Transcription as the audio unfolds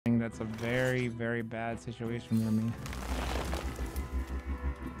that's a very, very bad situation for me.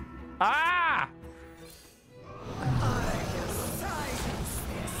 Ah!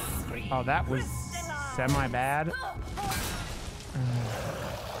 Oh, that was semi-bad.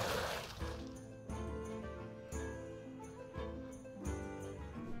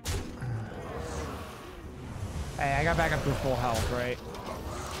 Hey, I got back up to full health, right?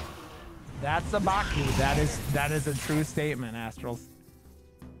 That's a Baku. That is a true statement, Astrals.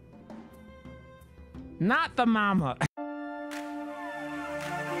 Not the mama.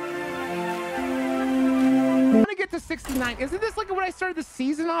 I'm gonna get to 69. Isn't this like when I started the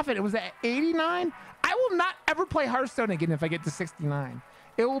season off and it was at 89? I will not ever play Hearthstone again if I get to 69.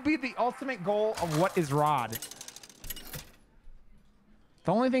 It will be the ultimate goal of what is Rod.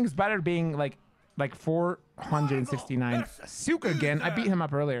 The only thing's better being like 469. Suka again. I beat him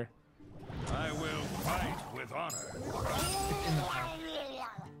up earlier. I will fight with honor. It's in the car.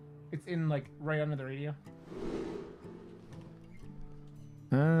 It's in like right under the radio.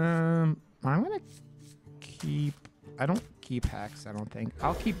 I'm gonna keep. I don't keep Hex. I don't think.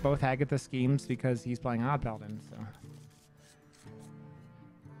 I'll keep both Hagatha schemes because he's playing Odd Paladin. So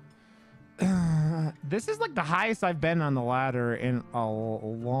this is like the highest I've been on the ladder in a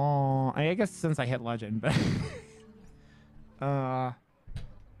long. I guess since I hit Legend, but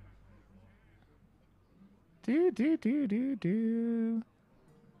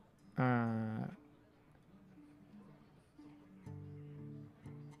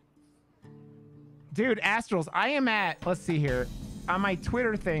dude, Astrals, I am at, let's see here, on my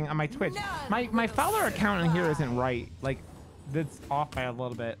Twitter thing, on my Twitch, my follower account in here isn't right. Like, that's off by a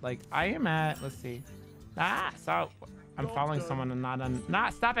little bit. Like, I am at, let's see. So I'm following someone and not on.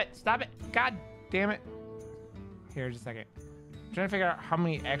 Stop it. God damn it. Here, just a second. I'm trying to figure out how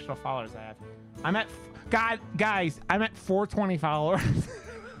many actual followers I have. I'm at, guys, I'm at 420 followers.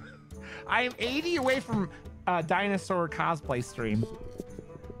 I am 80 away from dinosaur cosplay stream.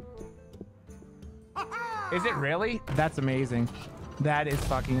 Is it really? That's amazing. That is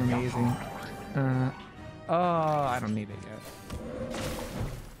fucking amazing. Oh, I don't need it yet.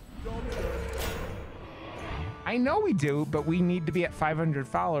 I know we do, but we need to be at 500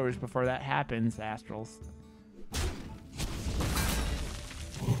 followers before that happens, Astrals.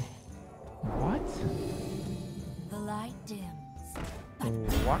 What? The light dims.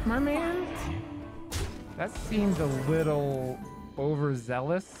 What, my man? That seems a little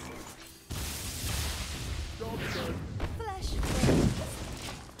overzealous. Flesh.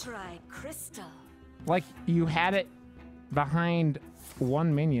 Try crystal. Like you had it behind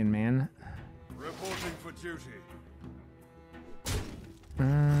one minion, man. Reporting for duty.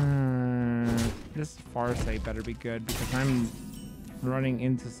 This Farsight better be good because I'm running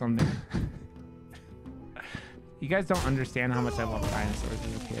into something. You guys don't understand how much I love dinosaurs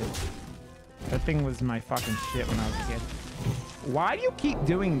as a kid. That thing was my fucking shit when I was a kid. Why do you keep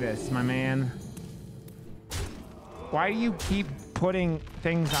doing this, my man? Why do you keep putting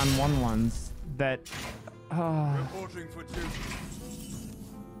things on 1/1s that... Reporting for duty.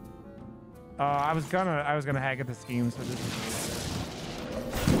 I was gonna hack at the schemes, but this is...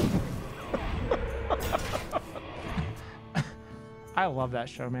 I love that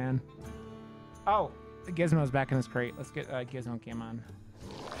show, man. Oh, Gizmo's back in his crate. Let's get Gizmo Cam on.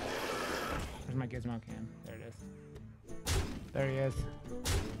 Where's my Gizmo Cam? There it is. There he is.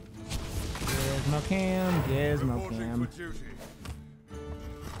 Gizmo Cam, Gizmo Cam.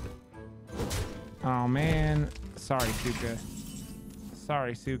 Oh man, sorry Suka.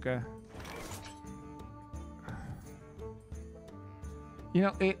 Sorry Suka. You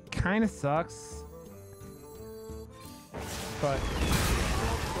know, it kind of sucks, but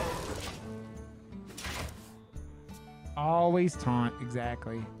always taunt,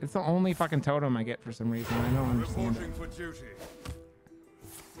 exactly. It's the only fucking totem I get for some reason. I don't understand it.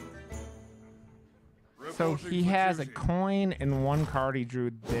 So he has a coin and one card he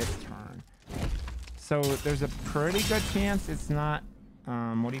drew this turn. So there's a pretty good chance it's not,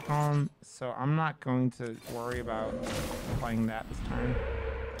 what do you call him? So I'm not going to worry about playing that this turn.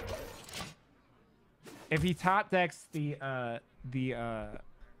 If he top decks the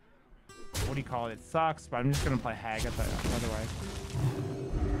what do you call it? It sucks, but I'm just gonna play Hagatha otherwise.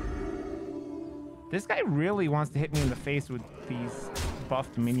 This guy really wants to hit me in the face with these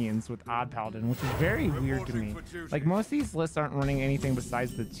buffed minions with Odd Paladin, which is very weird to me. Like most of these lists aren't running anything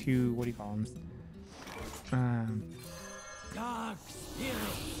besides the two, what do you call them? Dark spirit,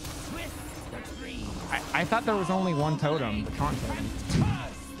 twist the tree. I thought there was only one totem, the taunt totem.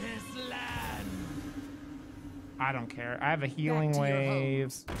 I don't care. I have a healing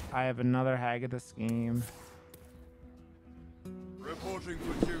wave. I have another Hagatha scheme. Reporting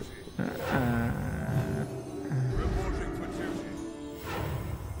for duty. Reporting for duty.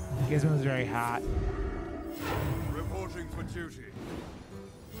 Gizmo's very hot. Reporting for duty.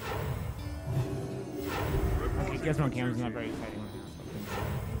 Okay, Gizmo Cam's not very exciting.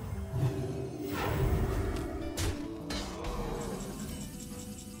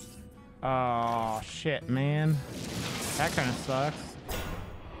 Oh shit, man. That kind of sucks.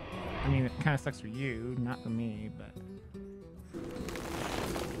 I mean, it kind of sucks for you, not for me, but.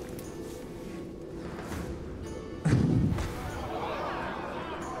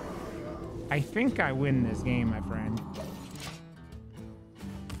 I think I win this game, my friend.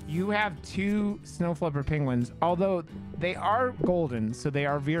 You have 2 snow flipper penguins, although they are golden, so they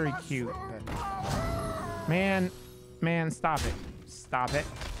are very cute. But... Man, stop it. Stop it.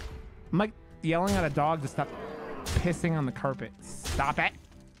 I'm like yelling at a dog to stop pissing on the carpet. Stop it.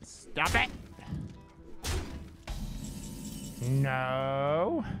 Stop it.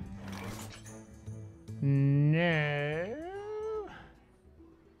 No. No.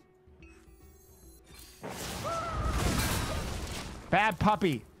 Bad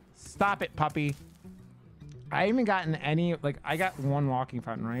puppy. Stop it, puppy. I haven't gotten any, like, I got 1 walking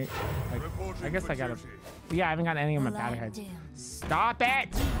fountain, right? Like, I guess I got a, yeah, I haven't got any of my battle heads. Stop it!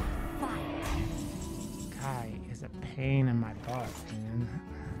 Guy is a pain in my butt, man.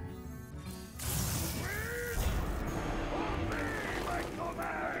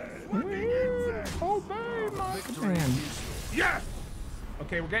 Obey my command. Yes!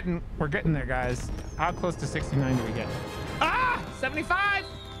 Okay, we're getting there, guys. How close to 69 do we get? Ah! 75!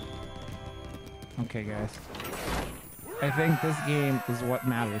 Okay, guys. I think this game is what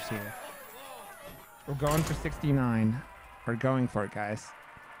matters here. We're going for 69. We're going for it, guys.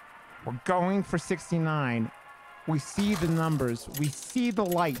 We're going for 69. We see the numbers. We see the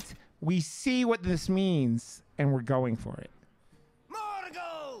light. We see what this means, and we're going for it.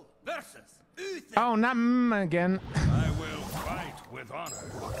 Morgul versus Uther. Oh, not again. I will fight with honor.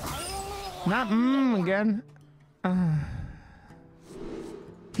 Not again.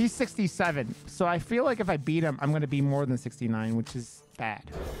 He's 67, so I feel like if I beat him, I'm going to be more than 69, which is bad.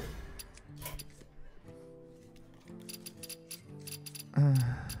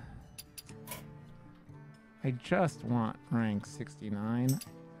 I just want rank 69.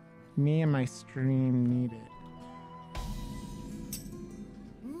 Me and my stream need it.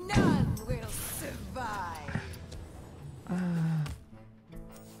 None will survive.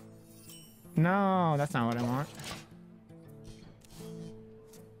 No, that's not what I want.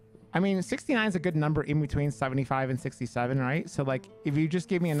 I mean, 69 is a good number in between 75 and 67, right? So, like, if you just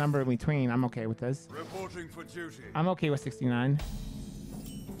give me a number in between, I'm okay with this. Reporting for duty. I'm okay with 69.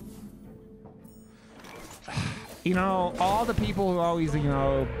 You know, all the people who always, you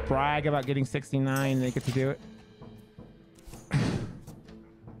know, brag about getting 69, they get to do it.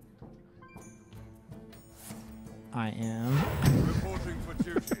 I am. Reporting for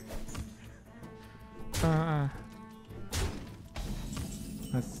duty.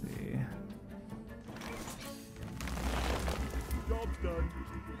 Let's see. Job's done.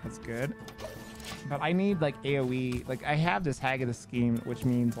 That's good. But I need like AoE. Like I have this Hag of the Scheme, which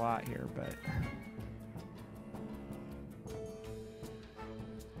means a lot here, but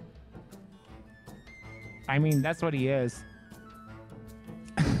I mean that's what he is.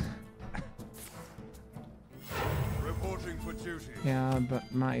 Reporting for duty. Yeah, but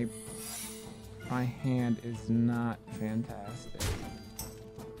my hand is not fantastic.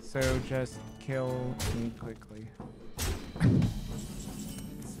 So just kill me quickly.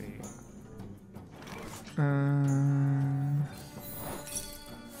 Let's see.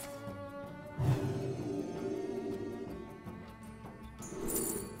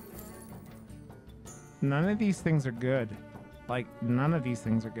 None of these things are good. Like, none of these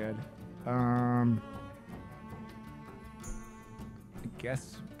things are good. I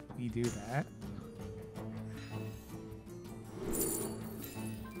guess we do that.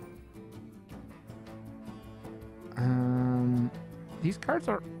 These cards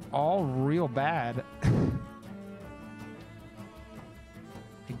are all real bad. I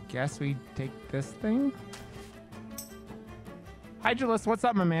guess we take this thing. Hydralis, what's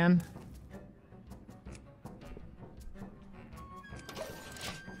up, my man?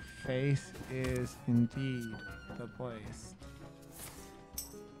 Faith is indeed the place.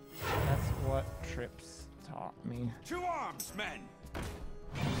 That's what Trips taught me. To arms, men.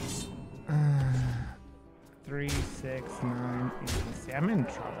 3, 6, 9, 8. See, I'm in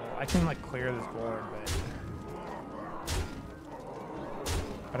trouble. I can like clear this board,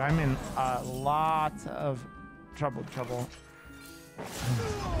 but I'm in a lot of trouble.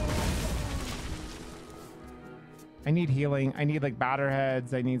 I need healing. I need like batter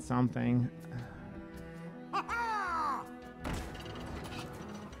heads. I need something.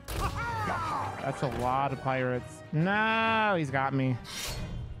 That's a lot of pirates. No, he's got me.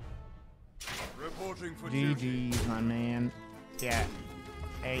 Reporting for duty. GG's, my man. Yeah.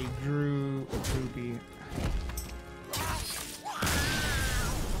 Hey, Drew Poopy.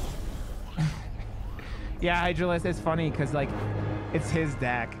 Yeah, Hydralis, it's funny because like it's his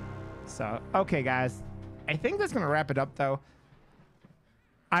deck. So okay, guys. I think that's gonna wrap it up though.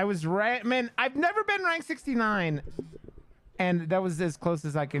 Man, I've never been ranked 69, and that was as close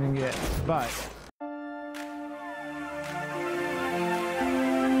as I can get, but